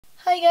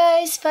Hi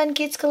guys, Fun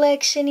Kids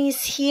Collection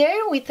is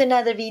here with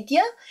another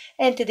video,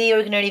 and today we're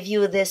going to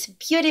review this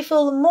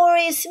beautiful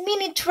Morris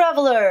Mini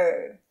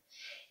Traveler.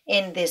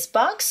 In this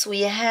box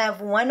we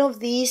have one of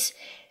these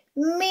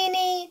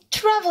Mini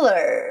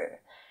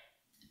Traveler,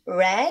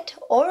 red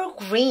or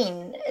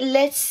green.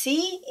 Let's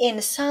see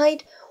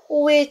inside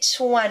which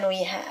one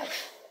we have.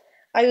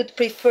 I would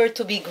prefer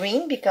to be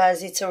green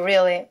because it's a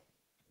really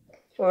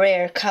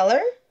rare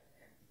color.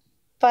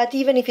 But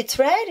even if it's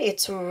red,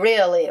 it's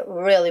really,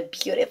 really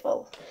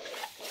beautiful.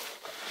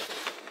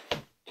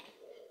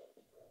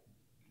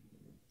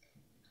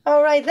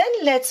 Alright then,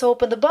 let's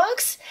open the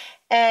box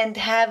and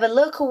have a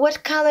look.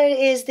 What color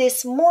is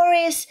this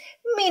Morris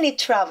Mini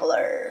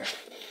Traveler?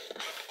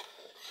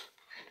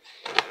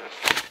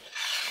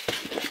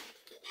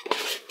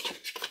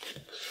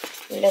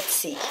 Let's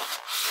see.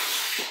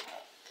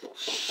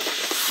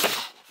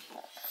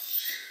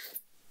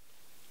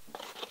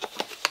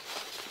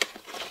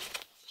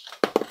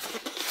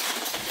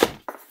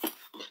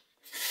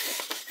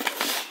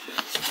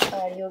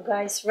 Are you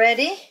guys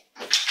ready?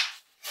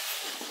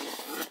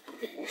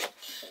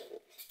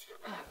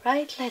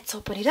 Alright, let's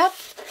open it up.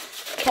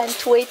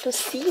 Can't wait to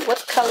see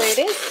what color it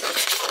is.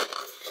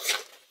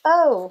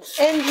 Oh,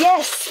 and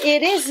yes,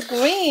 it is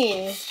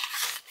green.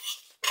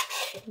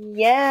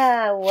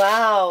 Yeah,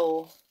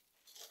 wow.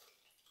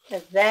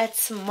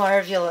 That's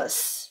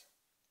marvelous.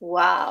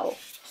 Wow.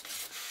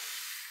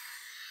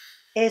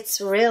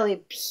 It's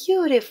really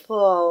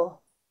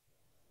beautiful.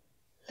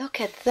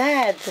 Look at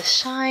that, the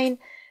shine,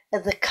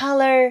 the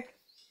color,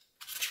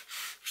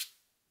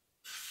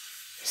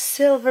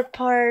 silver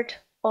part.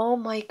 Oh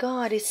my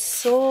God, it's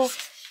so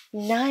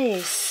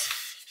nice.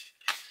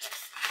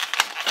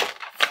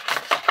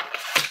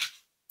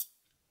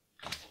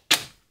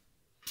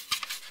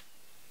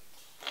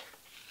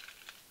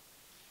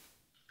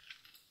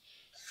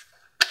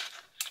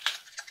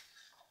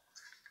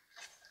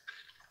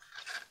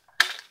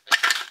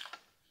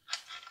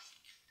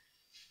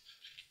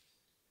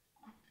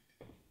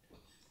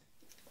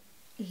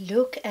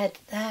 Look at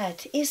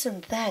that.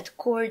 Isn't that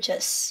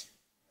gorgeous?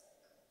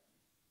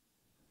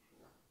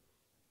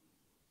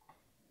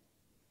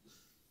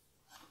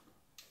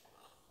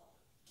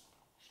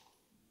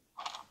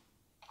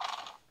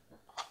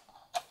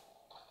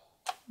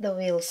 The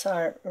wheels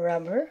are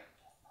rubber.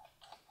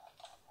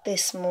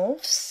 This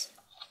moves.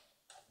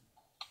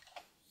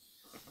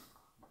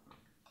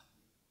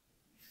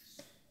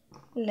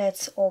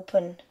 Let's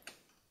open.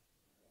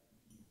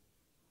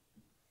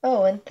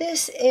 Oh, and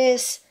this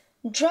is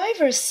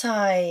driver's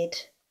side.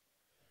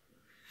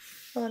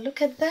 Oh,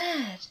 look at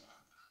that.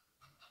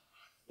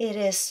 It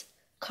is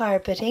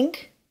carpeting,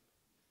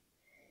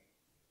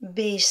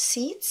 beige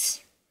seats,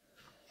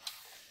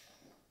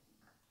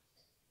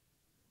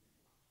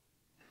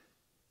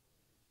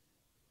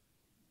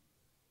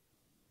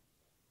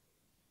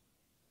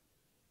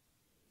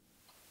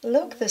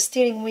 look, the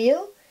steering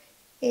wheel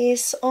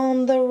is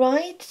on the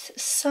right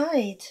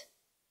side.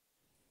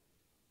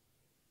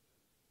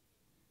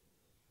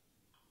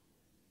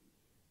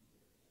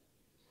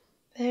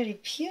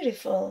 Very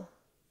beautiful.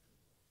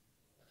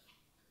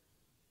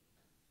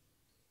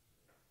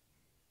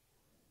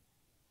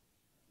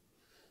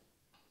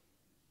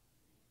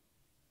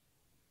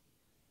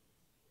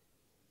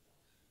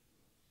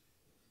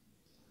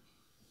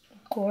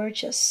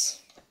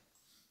 Gorgeous.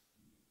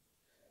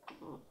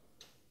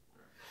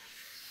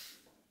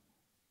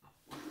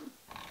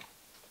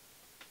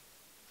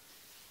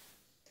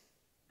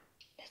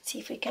 Let's see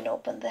if we can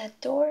open that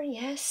door.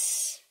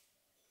 Yes.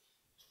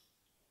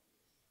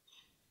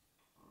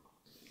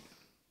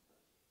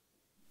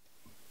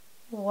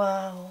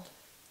 Wow.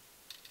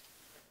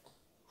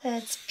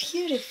 That's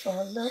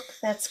beautiful. Look,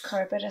 that's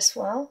carpet as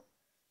well.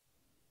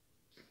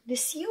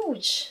 This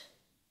huge.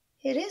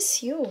 It is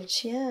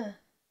huge, yeah.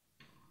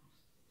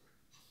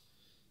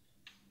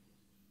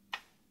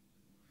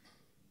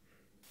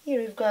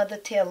 Here we've got the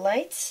tail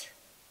lights.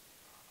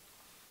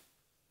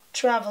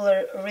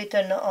 Traveler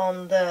written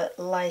on the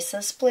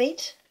license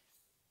plate.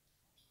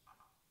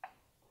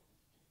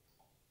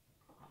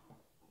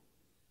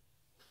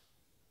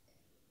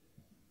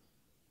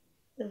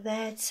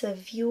 That's a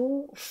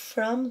view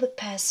from the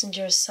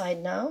passenger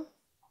side now.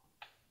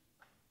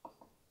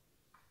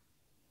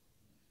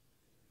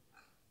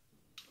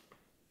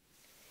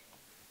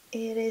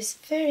 It is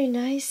very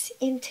nice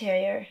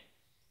interior.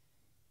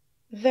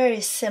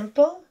 Very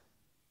simple.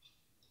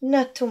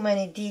 Not too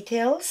many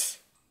details.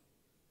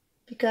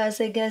 Because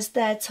I guess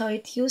that's how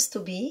it used to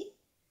be.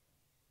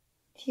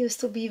 It used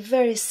to be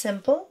very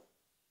simple.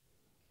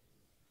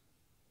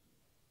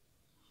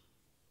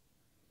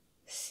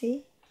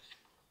 See?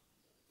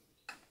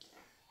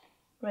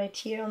 Right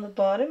here on the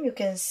bottom you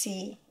can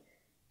see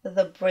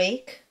the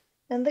brake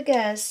and the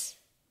gas,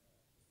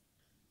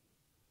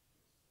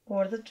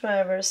 or the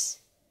driver's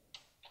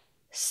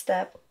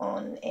step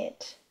on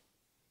it.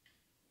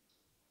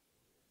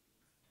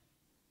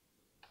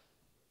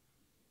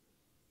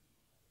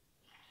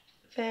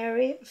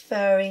 Very,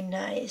 very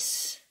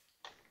nice.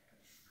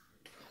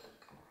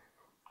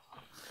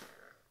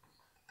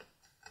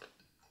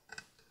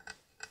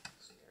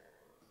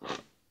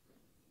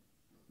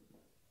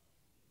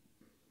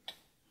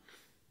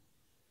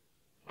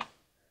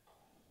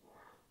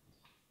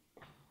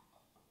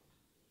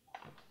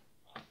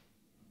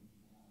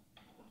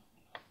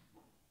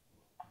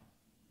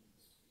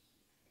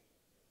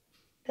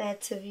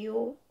 That's a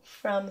view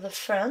from the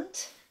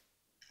front.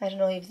 I don't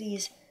know if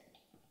these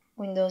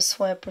window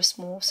swipers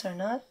moves or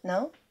not.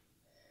 No.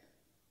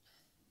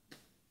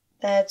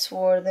 That's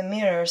where the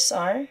mirrors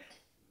are.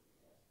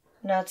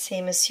 Not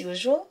same as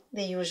usual.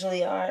 They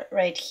usually are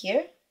right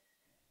here,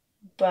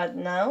 but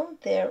now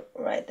they're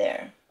right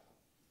there.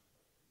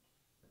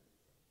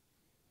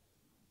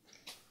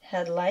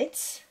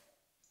 Headlights.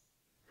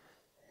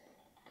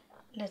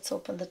 Let's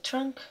open the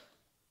trunk.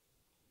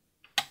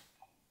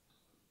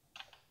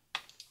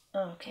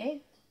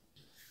 Okay.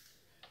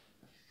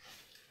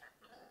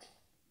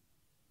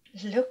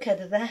 Look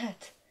at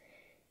that.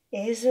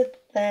 Isn't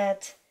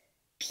that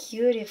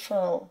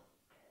beautiful?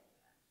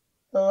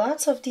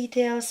 Lots of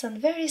details and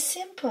very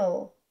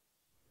simple.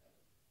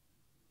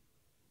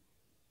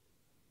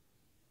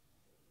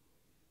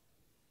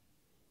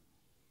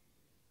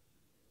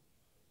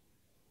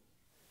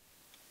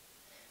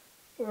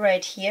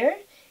 Right here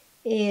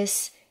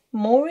is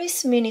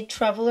Morris Mini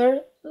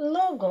Traveler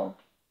logo.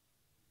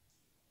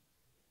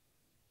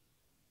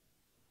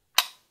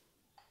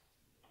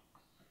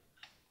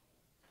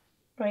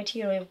 Right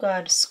here we've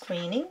got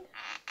screening.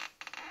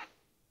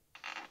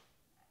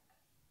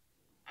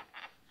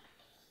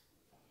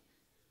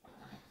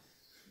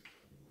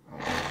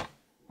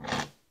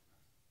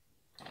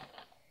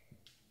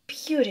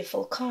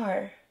 Beautiful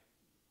car.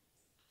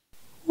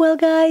 Well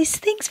guys,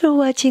 thanks for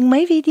watching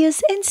my videos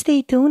and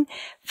stay tuned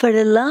for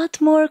a lot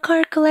more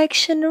car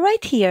collection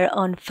right here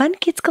on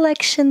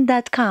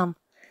funkidscollection.com.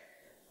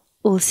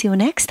 We'll see you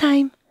next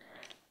time.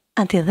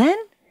 Until then,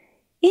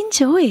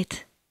 enjoy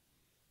it!